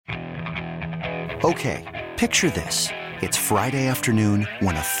Okay, picture this. It's Friday afternoon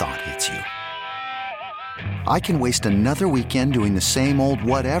when a thought hits you. I can waste another weekend doing the same old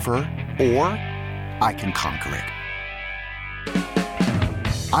whatever, or I can conquer it.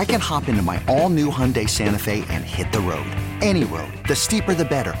 I can hop into my all-new Hyundai Santa Fe and hit the road. Any road. The steeper, the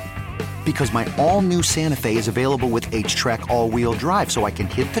better. Because my all-new Santa Fe is available with H-Track all-wheel drive, so I can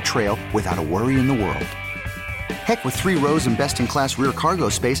hit the trail without a worry in the world. Heck, with 3 rows and best-in-class rear cargo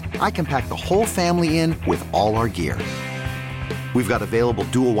space, I can pack the whole family in with all our gear. We've got available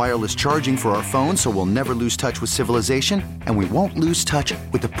dual wireless charging for our phones, so we'll never lose touch with civilization, and we won't lose touch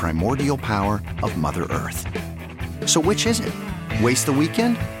with the primordial power of Mother Earth. So which is it? Waste the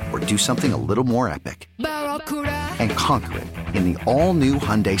weekend or do something a little more epic? And conquer it in the all-new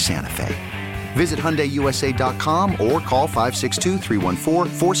Hyundai Santa Fe. Visit HyundaiUSA.com or call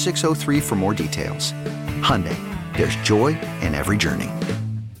 562-314-4603 for more details. Hyundai, there's joy in every journey.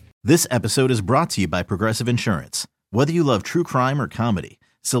 This episode is brought to you by Progressive Insurance. Whether you love true crime or comedy,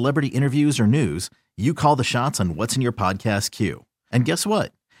 celebrity interviews or news, you call the shots on what's in your podcast queue. And guess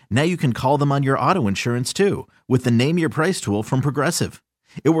what? Now you can call them on your auto insurance too with the Name Your Price tool from Progressive.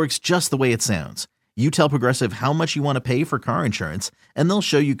 It works just the way it sounds. You tell Progressive how much you want to pay for car insurance, and they'll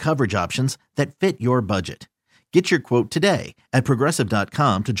show you coverage options that fit your budget. Get your quote today at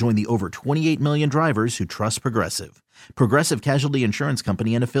Progressive.com to join the over 28 million drivers who trust Progressive. Progressive Casualty Insurance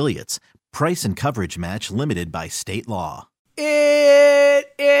Company and Affiliates. Price and coverage match limited by state law. It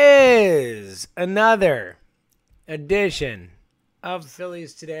is another edition of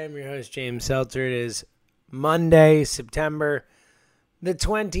Phillies Today. I'm your host, James Seltzer. It is Monday, September the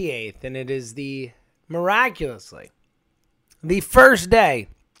 28th, and it is miraculously the first day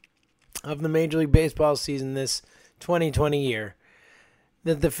of the Major League Baseball season this 2020 year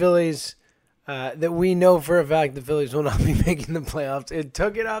that the Phillies, that we know for a fact the Phillies will not be making the playoffs. It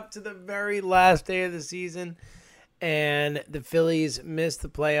took it up to the very last day of the season, and the Phillies missed the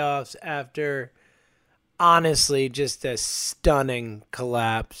playoffs after, honestly, just a stunning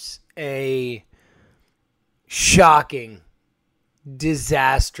collapse, a shocking,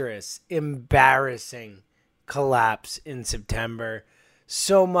 disastrous, embarrassing collapse in September.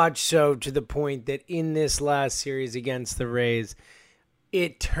 So much so to the point that in this last series against the Rays,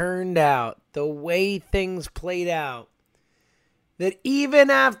 it turned out, the way things played out, that even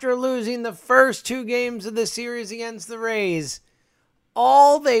after losing the first 2 games of the series against the Rays,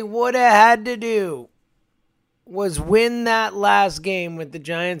 all they would have had to do was win that last game with the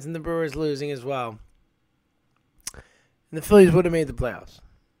Giants and the Brewers losing as well. And the Phillies would have made the playoffs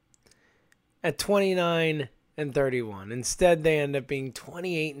at 29-31. Instead, they end up being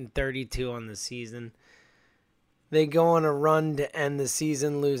 28-32 on the season. They go on a run to end the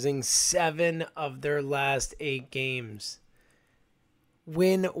season, losing 7 of their last 8 games.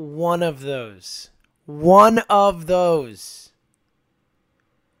 Win one of those. And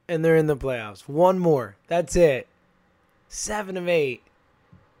they're in the playoffs. One more. That's it. 7 of 8.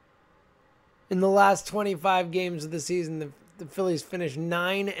 In the last 25 games of the season, the Phillies finished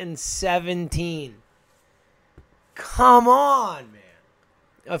 9-17. Come on, man.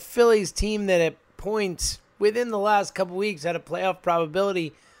 A Phillies team that at points within the last couple weeks had a playoff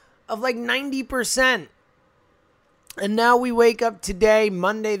probability of like 90%. And now we wake up today,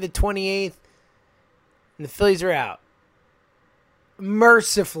 Monday the 28th, and the Phillies are out.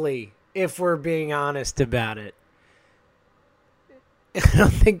 Mercifully, if we're being honest about it. I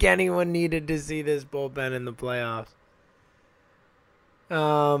don't think anyone needed to see this bullpen in the playoffs.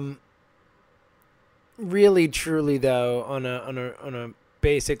 Really, truly, though, on a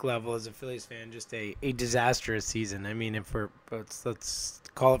basic level, as a Phillies fan, just a disastrous season. I mean, let's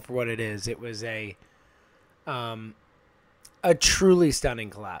call it for what it is. It was a truly stunning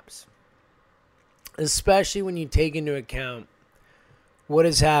collapse, especially when you take into account what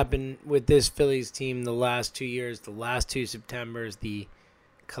has happened with this Phillies team the last 2 years, the last 2 Septembers, the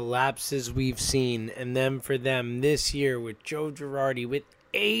collapses we've seen, and then for them this year with Joe Girardi, with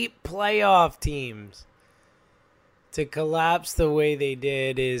 8 playoff teams, to collapse the way they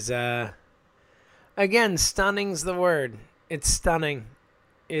did is, again, stunning's the word. It's stunning.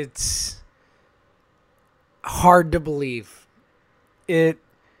 It's hard to believe. It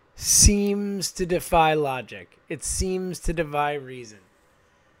seems to defy logic. It seems to defy reason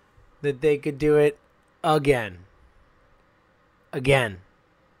that they could do it again.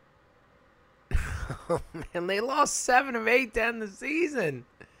 Oh, man, they lost 7 of 8 to end the season.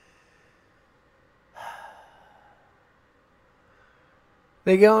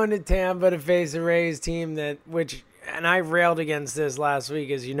 They go into Tampa to face a Rays team and I railed against this last week,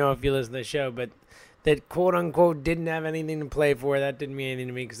 as you know if you listen to the show, but that quote-unquote didn't have anything to play for. That didn't mean anything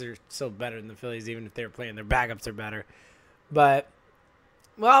to me because they're still better than the Phillies, even if they're playing. Their backups are better. But,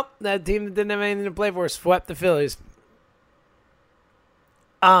 well, that team that didn't have anything to play for swept the Phillies.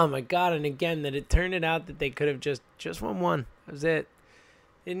 Oh, my God. And again, that it turned it out that they could have just won one. That was it.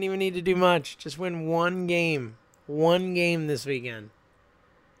 Didn't even need to do much. Just win one game. One game this weekend.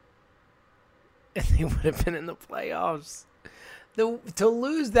 And they would have been in the playoffs. To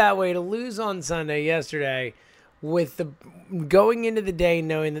lose that way, to lose on Sunday yesterday, with the going into the day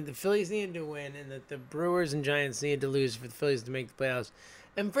knowing that the Phillies needed to win and that the Brewers and Giants needed to lose for the Phillies to make the playoffs,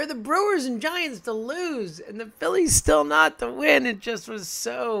 and for the Brewers and Giants to lose and the Phillies still not to win, it just was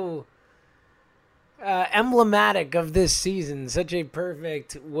so emblematic of this season. Such a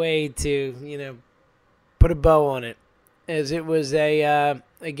perfect way to, put a bow on it, as it was really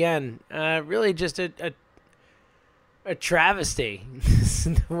just a travesty.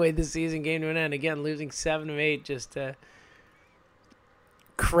 The way the season came to an end. Again, losing 7 of 8, just a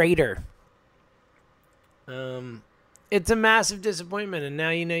crater. It's a massive disappointment, and now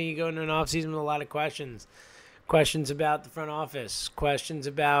you go into an offseason with a lot of questions. Questions about the front office, questions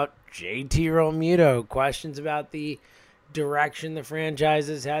about JT Realmuto, questions about the direction the franchise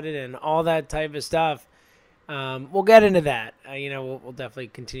is headed in, all that type of stuff. We'll get into that. We'll definitely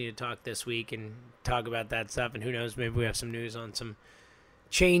continue to talk this week and talk about that stuff. And who knows, maybe we have some news on some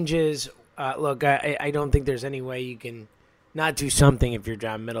changes. Look, I don't think there's any way you can not do something if you're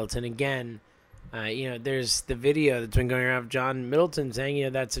John Middleton. Again, there's the video that's been going around of John Middleton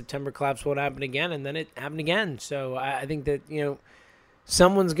saying, that September collapse won't happen again. And then it happened again. So I think that,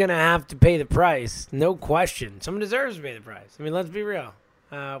 someone's going to have to pay the price. No question. Someone deserves to pay the price. I mean, let's be real.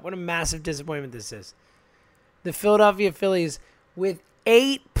 What a massive disappointment this is. The Philadelphia Phillies, with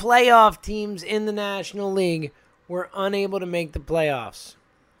 8 playoff teams in the National League, were unable to make the playoffs.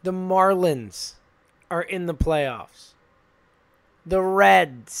 The Marlins are in the playoffs. The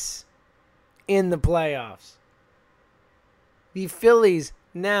Reds in the playoffs. The Phillies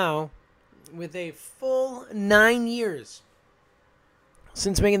now, with a full 9 years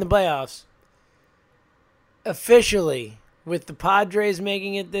since making the playoffs, officially, with the Padres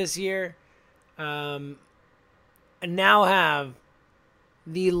making it this year, now have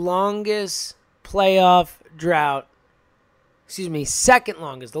the longest playoff drought. Second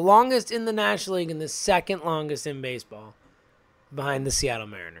longest. The longest in the National League and the second longest in baseball, behind the Seattle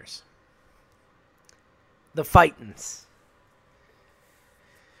Mariners. The Fightins.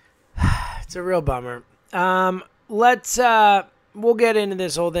 It's a real bummer. We'll get into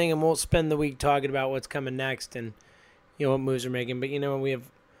this whole thing and we'll spend the week talking about what's coming next and what moves we're making. But we have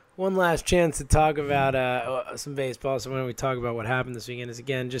one last chance to talk about some baseball. So why don't we talk about what happened this weekend? Is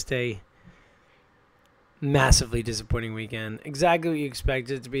again just a massively disappointing weekend. Exactly what you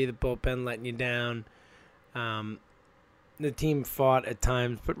expected it to be. The bullpen letting you down. The team fought at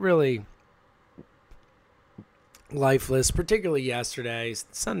times, but really lifeless, particularly yesterday.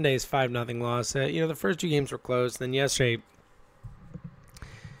 Sunday's 5-0 loss. The first 2 games were close. Then yesterday,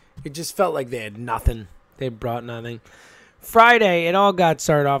 it just felt like they had nothing. They brought nothing. Friday, it all got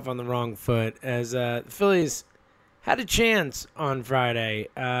started off on the wrong foot as the Phillies had a chance on Friday.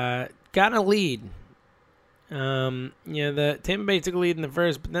 Got a lead. The Tampa Bay took a lead in the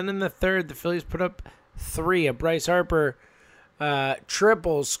first, but then in the third, the Phillies put up 3. A Bryce Harper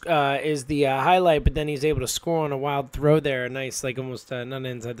triples is the highlight, but then he's able to score on a wild throw there. A nice, almost not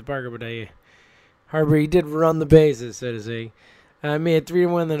inside the Parker, but Harper, he did run the bases, so to say. Made it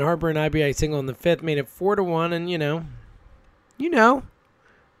 3-1, then Harper and IBI single in the 5th, made it 4-1, and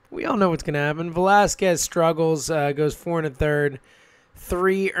we all know what's going to happen. Velasquez struggles, goes 4 1/3,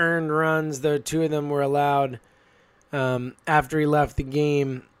 3 earned runs, though 2 of them were allowed after he left the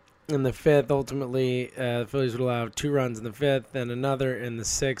game in the 5th. Ultimately, the Phillies would allow 2 runs in the 5th, then another in the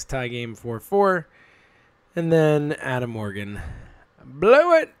 6th, tie game 4-4. And then Adam Morgan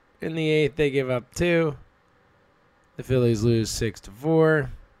blew it. In the 8th, they give up 2. The Phillies lose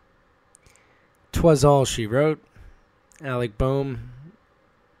 6-4. 'Twas all she wrote. Alec Boehm,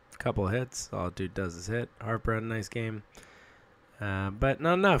 couple of hits. All dude does is hit. Harper had a nice game. But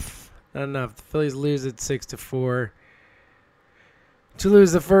not enough. Not enough. The Phillies lose it 6-4. To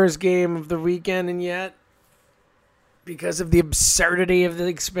lose the first game of the weekend, and yet, because of the absurdity of the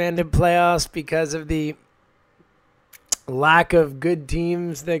expanded playoffs, because of the lack of good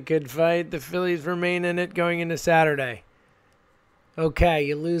teams that could fight, the Phillies remain in it going into Saturday. Okay,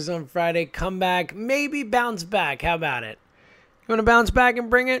 you lose on Friday, come back, maybe bounce back. How about it? You want to bounce back and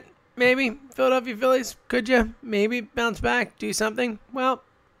bring it? Maybe. Philadelphia Phillies, could you? Maybe bounce back, do something? Well,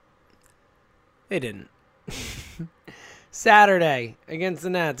 they didn't. Saturday against the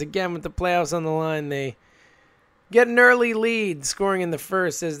Nats. Again, with the playoffs on the line, they get an early lead, scoring in the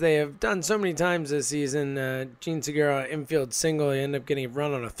first, as they have done so many times this season. Gene Segura infield single. They end up getting a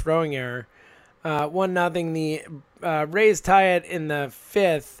run on a throwing error. 1-0. The Rays tie it in the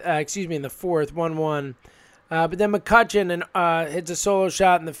fourth, 1-1. But then McCutchen hits a solo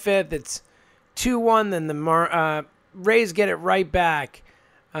shot in the fifth. It's 2-1. Then the Rays get it right back.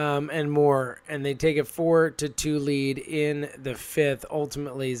 And more, and they take a 4-2 lead in the fifth.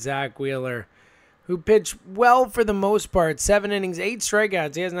 Ultimately, Zach Wheeler, who pitched well for the most part, 7 innings, 8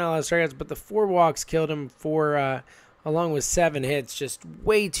 strikeouts. He hasn't had a lot of strikeouts, but the 4 walks killed him along with 7 hits. Just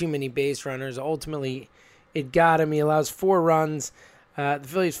way too many base runners. Ultimately, it got him. He allows 4 runs. The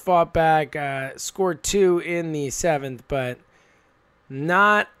Phillies fought back, scored 2 in the 7th, but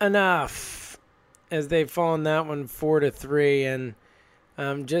not enough, as they've fallen that one 4-3,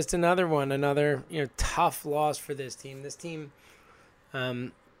 and just another tough loss for this team. This team,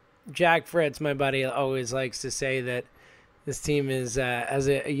 Jack Fritz, my buddy, always likes to say that this team has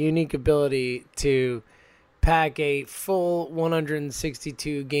a unique ability to pack a full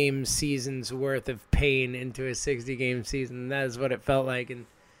 162 game season's worth of pain into a 60-game season. That is what it felt like, and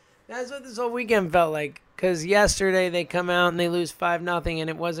that's what this whole weekend felt like. Because yesterday they come out and they lose 5-0, and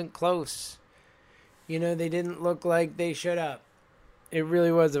it wasn't close. They didn't look like they should have. It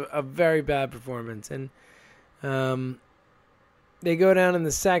really was a very bad performance. And they go down in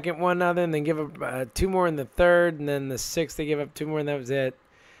the second 1-0, and then give up 2 more in the third, and then the sixth they give up 2 more, and that was it.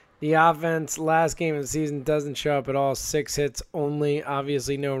 The offense, last game of the season, doesn't show up at all. 6 hits only,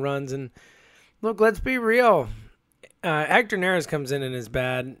 obviously no runs. And look, let's be real. Hector Neris comes in and is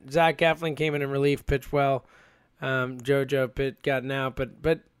bad. Zach Eflin came in relief, pitched well. JoJo Pitt gotten out,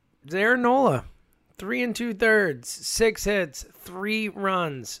 but Aaron Nola, 3 2/3, 6 hits, 3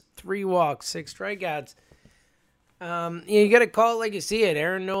 runs, 3 walks, 6 strikeouts. You got to call it like you see it.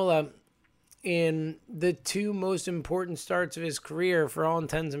 Aaron Nola, in the 2 most important starts of his career, for all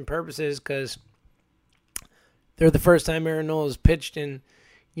intents and purposes, because they're the first time Aaron Nola's pitched in,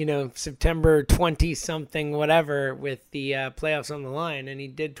 September 20-something, whatever, with the playoffs on the line, and he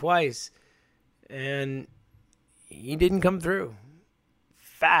did twice, and he didn't come through.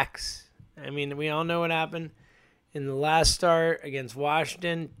 Facts. I mean, we all know what happened in the last start against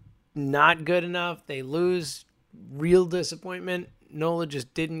Washington. Not good enough. They lose. Real disappointment. Nola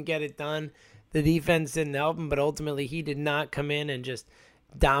just didn't get it done. The defense didn't help him, but ultimately he did not come in and just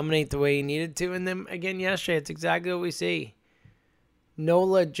dominate the way he needed to. And then again yesterday, it's exactly what we see.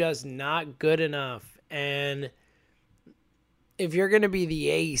 Nola just not good enough. And if you're going to be the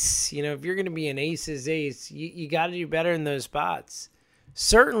ace, if you're going to be an ace's ace, you got to do better in those spots.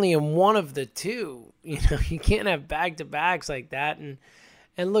 Certainly in one of the 2. You can't have back-to-backs like that. And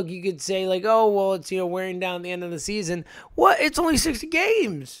look, you could say like, oh, well, it's, wearing down the end of the season. What? It's only 60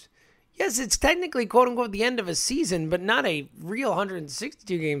 games. Yes, it's technically, quote-unquote, the end of a season, but not a real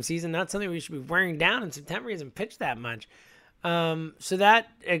 162-game season. Not something we should be wearing down in September. He hasn't pitched that much. So that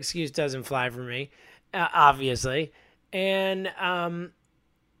excuse doesn't fly for me, obviously. And,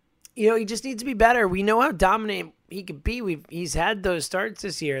 he just needs to be better. We know how dominant he could be. He's had those starts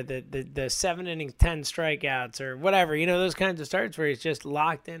this year, the 7 innings, 10 strikeouts or whatever, those kinds of starts where he's just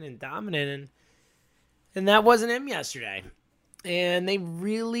locked in and dominant. And that wasn't him yesterday. And they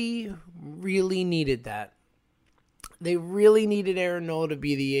really, really needed that. They really needed Aaron Nola to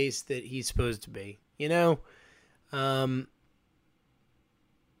be the ace that he's supposed to be.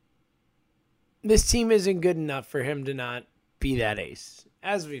 This team isn't good enough for him to not be that ace.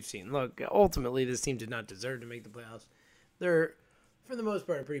 As we've seen, look, ultimately this team did not deserve to make the playoffs. They're, for the most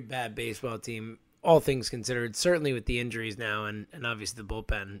part, a pretty bad baseball team, all things considered, certainly with the injuries now, and obviously the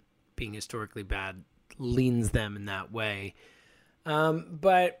bullpen being historically bad leans them in that way.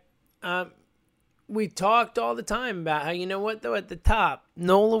 But we talked all the time about how, though, at the top,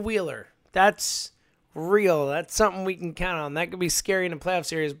 Nola Wheeler, that's real. That's something we can count on. That could be scary in a playoff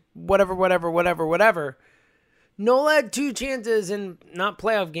series, whatever. Nola had 2 chances in not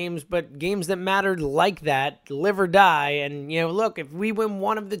playoff games, but games that mattered like that, live or die. And, look, if we win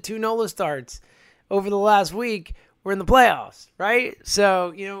one of the 2 Nola starts over the last week, we're in the playoffs, right?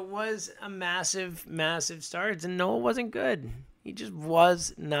 So, it was a massive, massive start, and Nola wasn't good. He just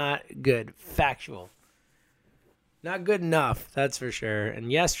was not good. Factual. Not good enough, that's for sure.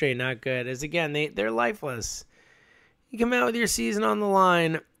 And yesterday, not good. As, again, they're lifeless. You come out with your season on the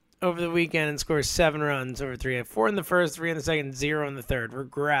line over the weekend and score 7 runs over 3. 4 in the first, 3 in the second, 0 in the third.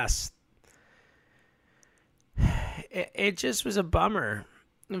 Regress. It just was a bummer.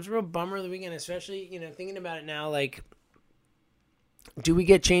 It was a real bummer of the weekend, especially, thinking about it now, like, do we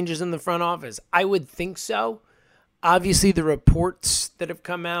get changes in the front office? I would think so. Obviously, the reports that have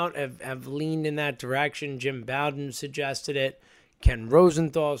come out have leaned in that direction. Jim Bowden suggested it. Ken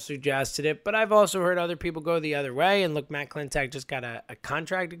Rosenthal suggested it. But I've also heard other people go the other way. And look, Matt Klentak just got a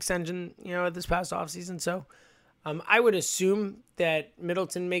contract extension, this past offseason. So I would assume that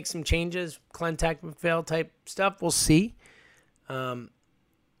Middleton makes some changes, Klentak, McPhail type stuff. We'll see.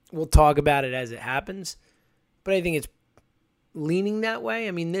 We'll talk about it as it happens. But I think it's leaning that way.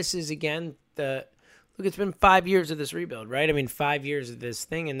 I mean, this is, again, it's been 5 years of this rebuild, right? I mean, 5 years of this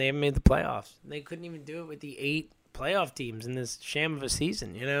thing, and they haven't made the playoffs. They couldn't even do it with the 8 playoff teams in this sham of a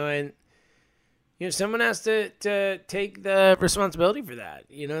season, and someone has to take the responsibility for that.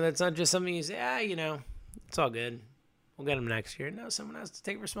 That's not just something you say, it's all good, we'll get them next year. No, someone has to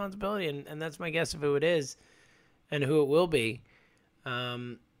take responsibility, and that's my guess of who it is and who it will be.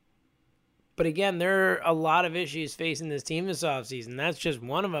 But again, there are a lot of issues facing this team this offseason. That's just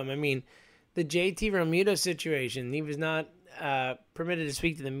one of them. I mean, the JT Realmuto situation, he was not permitted to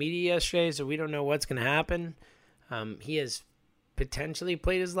speak to the media yesterday, so we don't know what's going to happen. He has potentially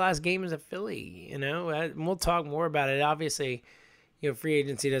played his last game as a Philly, and we'll talk more about it. Obviously, free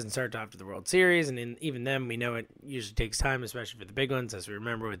agency doesn't start after the World Series, and even then, we know it usually takes time, especially for the big ones, as we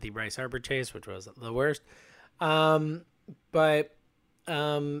remember with the Bryce Harper chase, which was the worst. But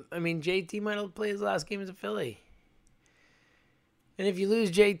JT might have played his last game as a Philly. And if you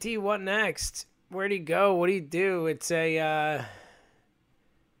lose JT, what next? Where do you go? What do you do? It's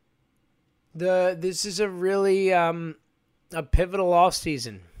this is a really a pivotal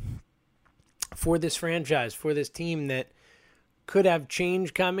offseason for this franchise, for this team that could have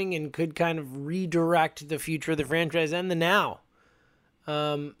change coming and could kind of redirect the future of the franchise and the now.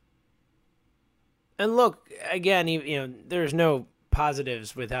 And look, again, there's no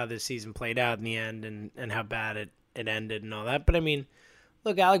positives with how this season played out in the end and how bad it ended and all that. But,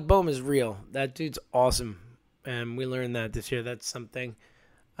 look, Alec Bohm is real. That dude's awesome. And we learned that this year. That's something.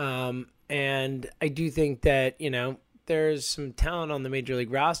 And I do think that, there's some talent on the Major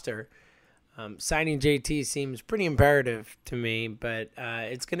League roster. Signing JT seems pretty imperative to me, but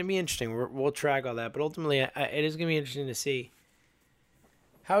it's going to be interesting. We'll track all that. But ultimately, it is going to be interesting to see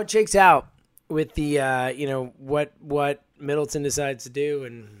how it shakes out with the, what Middleton decides to do.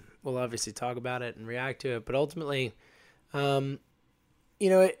 And we'll obviously talk about it and react to it. But ultimately, you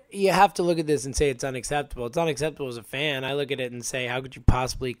have to look at this and say it's unacceptable. It's unacceptable as a fan. I look at it and say, how could you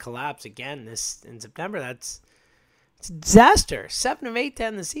possibly collapse again this in September? It's a disaster. 7 of 8 to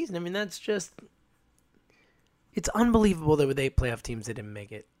end the season. That's just, it's unbelievable that with 8 playoff teams they didn't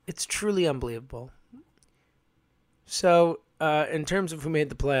make it. It's truly unbelievable. So, in terms of who made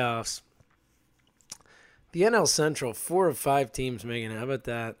the playoffs, the NL Central, 4 of 5 teams making it. How about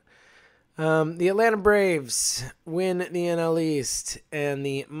that? The Atlanta Braves win the NL East, and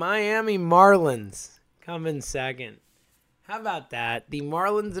the Miami Marlins come in second. How about that? The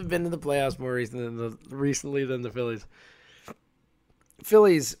Marlins have been to the playoffs more recently than the Phillies.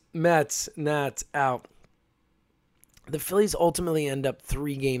 Phillies, Mets, Nats out. The Phillies ultimately end up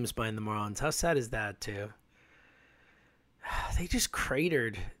 3 games behind the Marlins. How sad is that, too? They just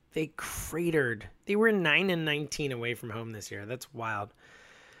cratered. They were 9-19 away from home this year. That's wild.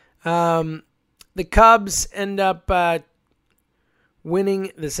 The Cubs end up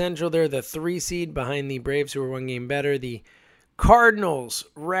winning the Central. They're the 3 seed behind the Braves, who are 1 game better. The Cardinals,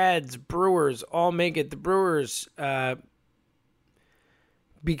 Reds, Brewers all make it. The Brewers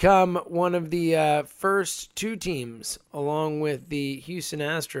become one of the first 2 teams, along with the Houston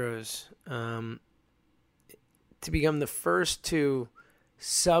Astros, to become the first 2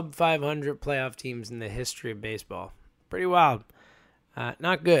 sub-500 playoff teams in the history of baseball. Pretty wild.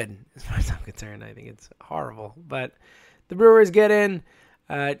 Not good, as far as I'm concerned. I think it's horrible. But the Brewers get in.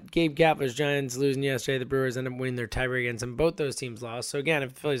 Gabe Kapler's Giants losing yesterday. The Brewers end up winning their tiebreaker against them. Both those teams lost. So, again,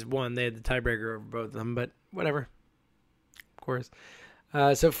 if the Phillies won, they had the tiebreaker over both of them. But whatever. Of course.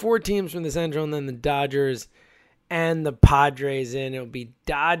 So 4 teams from the Central, and then the Dodgers and the Padres in. It'll be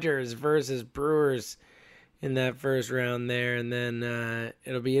Dodgers versus Brewers in that first round there. And then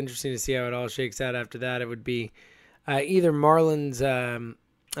it'll be interesting to see how it all shakes out after that. It would be either Marlins.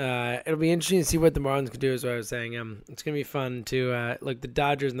 It'll be interesting to see what the Marlins can do, is what I was saying. It's going to be fun to look. The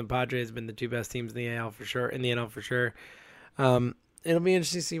Dodgers and the Padres have been the 2 best teams in the AL for sure, in the NL for sure. It'll be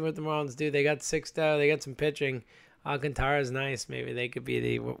interesting to see what the Marlins do. They got Sixto. They got some pitching. Alcantara's nice. Maybe they could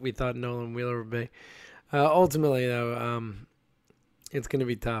be what we thought Nolan Wheeler would be. Ultimately, though, it's going to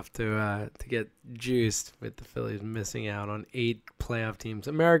be tough to get juiced with the Phillies missing out on 8 playoff teams.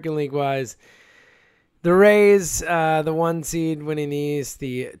 American League-wise, the Rays, the 1 seed winning the East.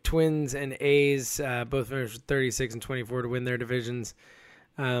 The Twins and A's both finished with 36 and 24 to win their divisions.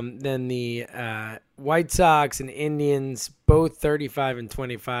 Then the White Sox and Indians, both 35 and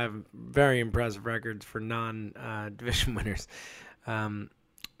 25, very impressive records for non-division winners. So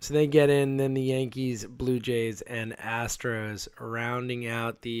they get in. Then the Yankees, Blue Jays, and Astros rounding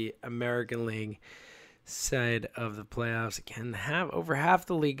out the American League side of the playoffs. Again, over half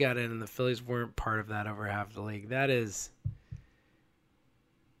the league got in, and the Phillies weren't part of that over half the league.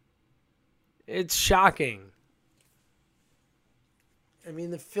 It's shocking. I mean,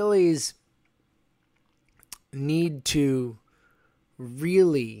 the Phillies need to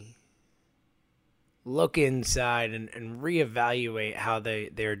really look inside and reevaluate how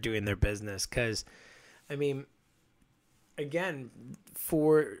they're doing their business. Because, I mean, again,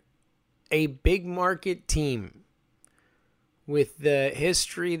 for a big market team with the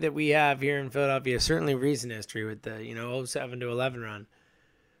history that we have here in Philadelphia, certainly recent history with the 07 to 11 run,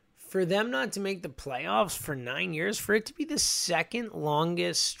 for them not to make the playoffs for 9 years, for it to be the second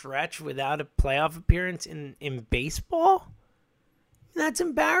longest stretch without a playoff appearance in baseball, that's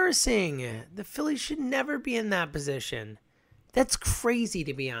embarrassing. The Phillies should never be in that position. That's crazy,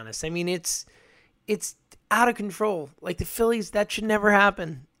 to be honest. I mean, it's out of control. Like the Phillies, that should never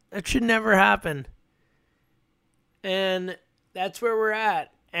happen. That should never happen. And that's where we're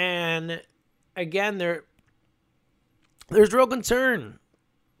at. And again, there's real concern.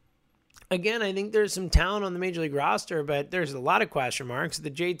 Again, I think there's some talent on the Major League roster, but there's a lot of question marks.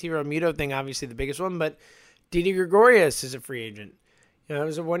 The JT Realmuto thing, obviously the biggest one, but Didi Gregorius is a free agent. It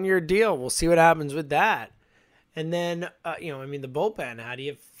was a 1-year deal. We'll see what happens with that. And then, the bullpen, how do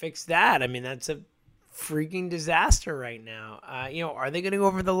you fix that? I mean, that's a freaking disaster right now. Are they going to go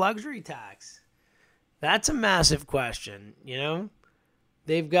over the luxury tax? That's a massive question,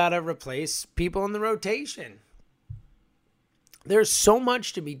 They've got to replace people in the rotation. There's so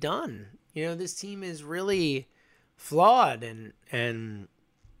much to be done. This team is really flawed and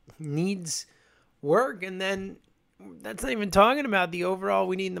needs work. And then that's not even talking about the overall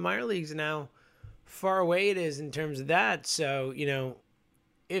we need in the minor leagues and how far away it is in terms of that. So,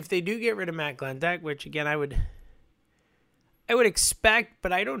 if they do get rid of Matt Klentak, which again I would expect,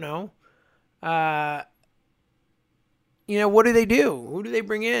 but I don't know. What do they do? Who do they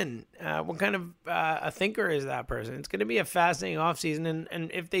bring in? What kind of a thinker is that person? It's going to be a fascinating offseason,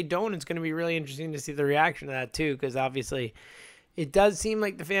 and if they don't, it's going to be really interesting to see the reaction to that too, because obviously it does seem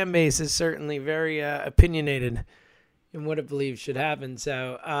like the fan base is certainly very opinionated in what it believes should happen.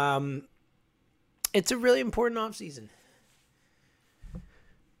 So it's a really important offseason.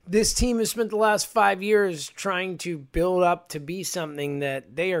 This team has spent the last 5 years trying to build up to be something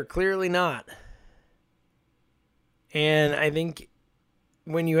that they are clearly not. And I think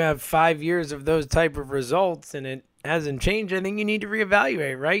when you have 5 years of those type of results and it hasn't changed, I think you need to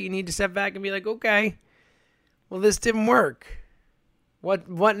reevaluate, right? You need to step back and be like, okay, well, this didn't work. What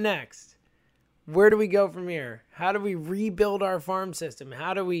next? Where do we go from here? How do we rebuild our farm system?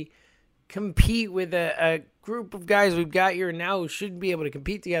 How do we compete with a group of guys we've got here now who should be able to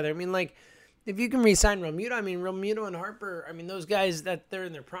compete together? I mean, like, if you can re-sign Realmuto, Realmuto and Harper, those guys, that they're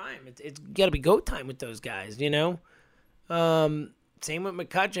in their prime. It's got to be go time with those guys, Same with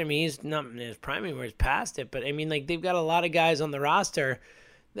McCutcheon. He's not in his prime anymore. He's past it. But, they've got a lot of guys on the roster,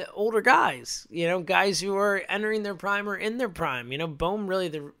 the older guys, guys who are entering their prime or in their prime. Bohm really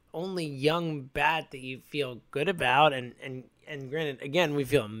the only young bat that you feel good about. And granted, again, we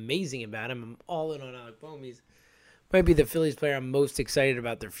feel amazing about him. I'm all in on Alec Bohm. He's might be the Phillies player I'm most excited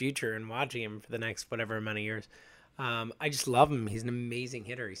about their future and watching him for the next whatever amount of years. I just love him. He's an amazing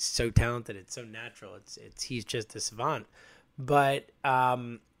hitter. He's so talented. It's so natural. He's just a savant. But,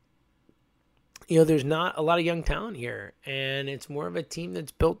 there's not a lot of young talent here, and it's more of a team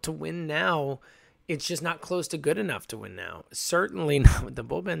that's built to win now. It's just not close to good enough to win now. Certainly not with the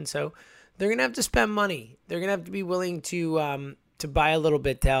bullpen. So they're going to have to spend money. They're going to have to be willing to buy a little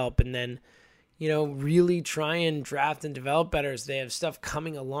bit to help, and then, really try and draft and develop better so they have stuff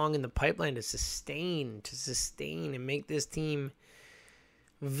coming along in the pipeline to sustain and make this team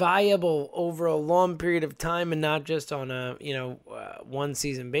viable over a long period of time and not just on a, one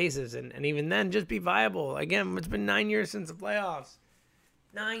season basis. And even then, just be viable. Again, it's been 9 years since the playoffs.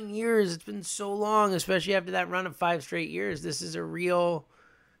 9 years. It's been so long, especially after that run of 5 straight years. This is a real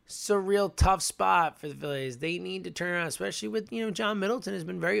tough spot for the Phillies. They need to turn around, especially with, John Middleton has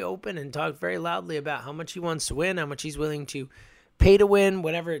been very open and talked very loudly about how much he wants to win, how much he's willing to pay to win,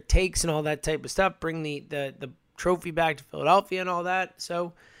 whatever it takes and all that type of stuff, bring the trophy back to Philadelphia and all that.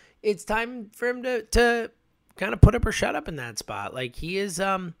 So it's time for him to kind of put up or shut up in that spot. Like he is,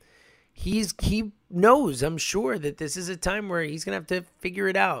 he knows, I'm sure, that this is a time where he's going to have to figure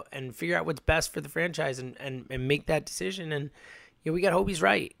it out and figure out what's best for the franchise and make that decision. And, we got Hobie's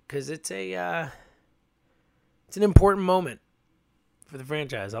right, because it's an important moment for the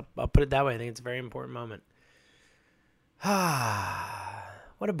franchise. I'll put it that way. I think it's a very important moment.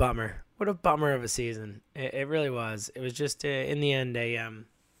 What a bummer. What a bummer of a season. It really was. It was just, in the end, a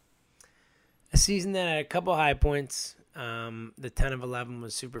season that had a couple high points. The 10 of 11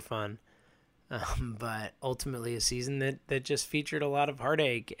 was super fun. But ultimately a season that just featured a lot of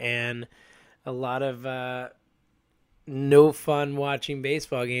heartache and a lot of no fun watching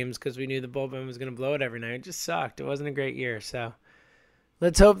baseball games because we knew the bullpen was going to blow it every night. It just sucked. It wasn't a great year. So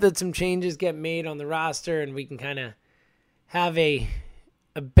let's hope that some changes get made on the roster and we can kind of have a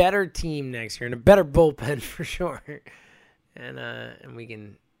better team next year and a better bullpen for sure. And we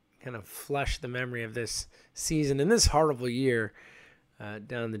can kind of flush the memory of this season and this horrible year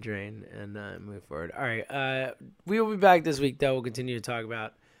down the drain and move forward. All right. We will be back this week, though. We'll continue to talk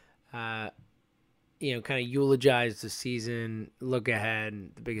about, kind of eulogize the season, look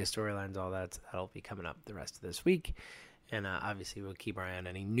ahead, the biggest storylines, all that. So that'll be coming up the rest of this week. And obviously, we'll keep our eye on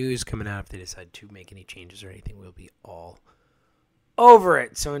any news coming out. If they decide to make any changes or anything, we'll be all over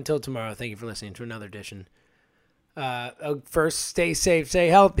it. So until tomorrow, thank you for listening to another edition. First, stay safe, stay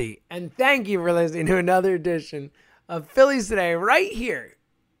healthy. And thank you for listening to another edition of Phillies Today right here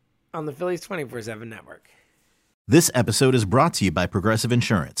on the Phillies 24/7 Network. This episode is brought to you by Progressive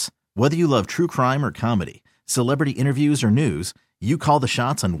Insurance. Whether you love true crime or comedy, celebrity interviews or news, you call the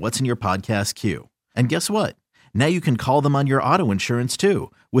shots on what's in your podcast queue. And guess what? Now you can call them on your auto insurance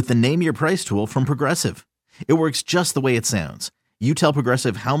too with the Name Your Price tool from Progressive. It works just the way it sounds. You tell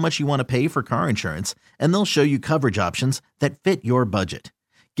Progressive how much you want to pay for car insurance, and they'll show you coverage options that fit your budget.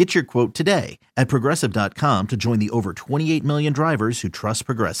 Get your quote today at Progressive.com to join the over 28 million drivers who trust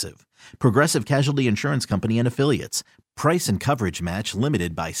Progressive. Progressive Casualty Insurance Company and Affiliates. Price and coverage match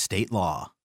limited by state law.